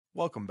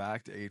Welcome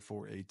back to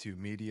 8482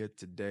 Media.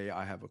 Today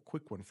I have a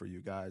quick one for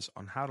you guys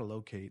on how to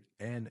locate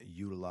and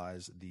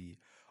utilize the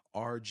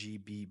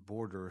RGB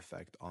border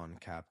effect on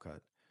CapCut.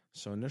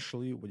 So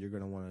initially what you're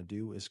going to want to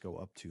do is go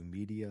up to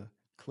Media,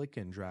 click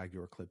and drag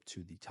your clip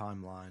to the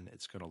timeline.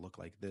 It's going to look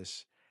like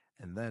this.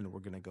 And then we're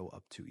going to go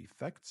up to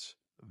Effects,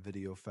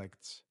 Video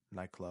Effects,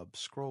 Nightclub,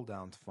 scroll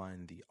down to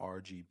find the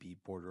RGB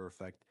border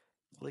effect,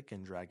 click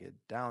and drag it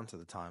down to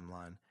the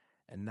timeline.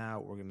 And now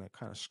we're going to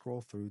kind of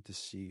scroll through to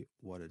see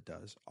what it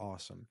does.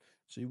 Awesome.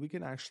 So we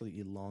can actually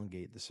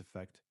elongate this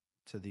effect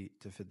to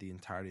fit the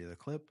entirety of the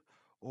clip,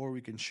 or we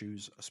can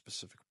choose a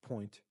specific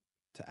point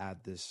to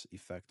add this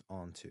effect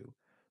onto.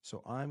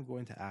 So I'm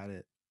going to add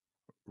it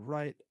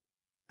right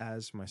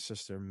as my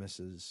sister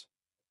misses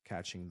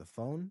catching the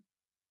phone.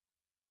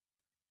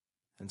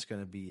 And it's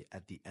going to be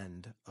at the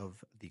end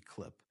of the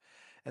clip.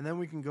 And then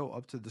we can go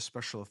up to the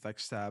special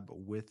effects tab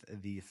with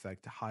the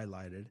effect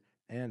highlighted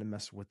and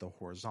mess with the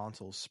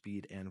horizontal,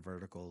 speed, and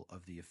vertical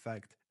of the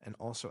effect, and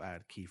also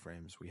add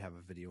keyframes. We have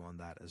a video on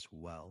that as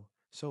well.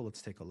 So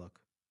let's take a look.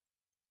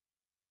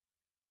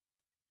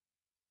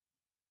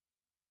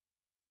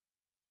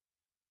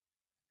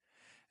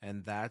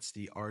 And that's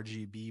the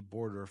RGB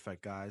border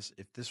effect, guys.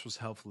 If this was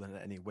helpful in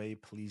any way,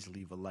 please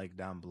leave a like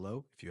down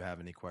below. If you have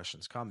any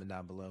questions, comment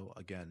down below.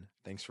 Again,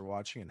 thanks for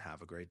watching and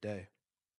have a great day.